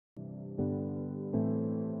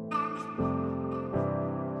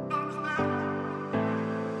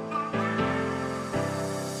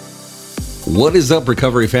What is up,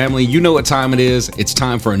 recovery family? You know what time it is. It's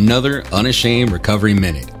time for another Unashamed Recovery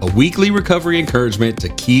Minute, a weekly recovery encouragement to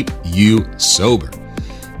keep you sober.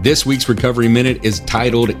 This week's Recovery Minute is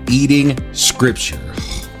titled Eating Scripture.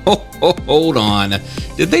 Hold on.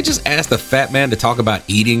 Did they just ask the fat man to talk about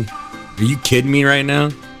eating? Are you kidding me right now?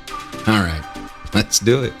 All right, let's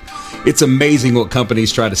do it. It's amazing what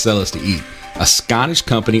companies try to sell us to eat. A Scottish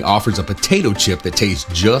company offers a potato chip that tastes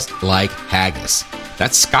just like haggis.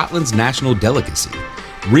 That's Scotland's national delicacy.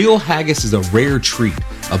 Real haggis is a rare treat,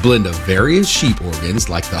 a blend of various sheep organs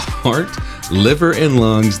like the heart, liver, and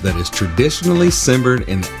lungs that is traditionally simmered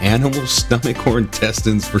in the animal's stomach or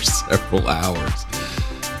intestines for several hours.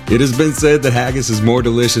 It has been said that haggis is more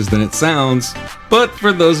delicious than it sounds, but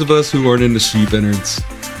for those of us who aren't into sheep innards,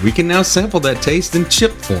 we can now sample that taste in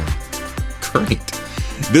chip form. Great.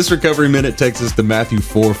 This Recovery Minute takes us to Matthew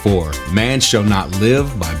 4:4. Man shall not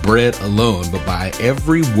live by bread alone, but by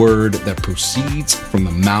every word that proceeds from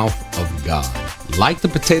the mouth of God. Like the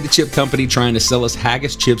potato chip company trying to sell us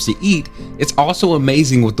haggis chips to eat, it's also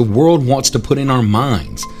amazing what the world wants to put in our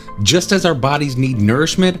minds. Just as our bodies need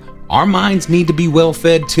nourishment, our minds need to be well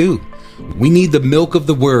fed too. We need the milk of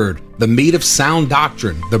the word, the meat of sound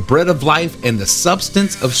doctrine, the bread of life, and the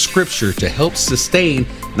substance of scripture to help sustain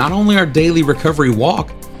not only our daily recovery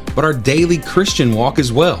walk, but our daily Christian walk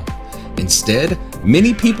as well. Instead,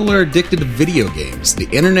 many people are addicted to video games, the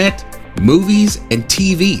internet, movies, and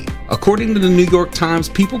TV. According to the New York Times,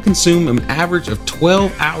 people consume an average of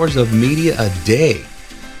 12 hours of media a day.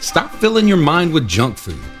 Stop filling your mind with junk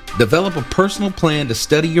food. Develop a personal plan to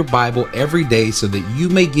study your Bible every day so that you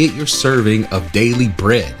may get your serving of daily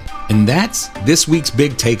bread. And that's this week's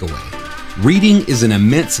big takeaway. Reading is an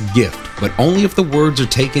immense gift, but only if the words are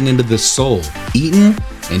taken into the soul, eaten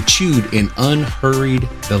and chewed in unhurried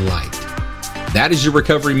delight. That is your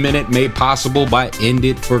Recovery Minute, made possible by End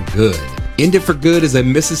It for Good. End It for Good is a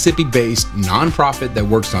Mississippi-based nonprofit that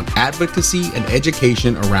works on advocacy and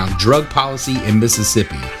education around drug policy in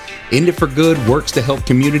Mississippi. End It for Good works to help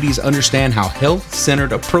communities understand how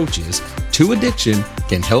health-centered approaches to addiction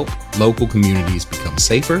can help local communities become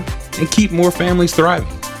safer and keep more families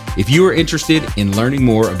thriving. If you are interested in learning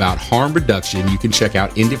more about harm reduction, you can check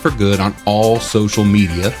out End It for Good on all social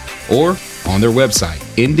media or on their website,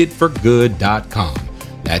 enditforgood.com.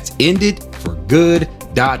 That's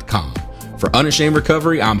enditforgood.com. For Unashamed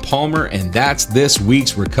Recovery, I'm Palmer, and that's this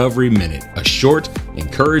week's Recovery Minute, a short,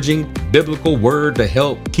 encouraging, biblical word to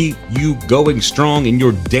help keep you going strong in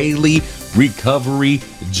your daily recovery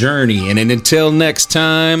journey. And until next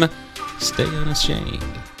time, stay unashamed.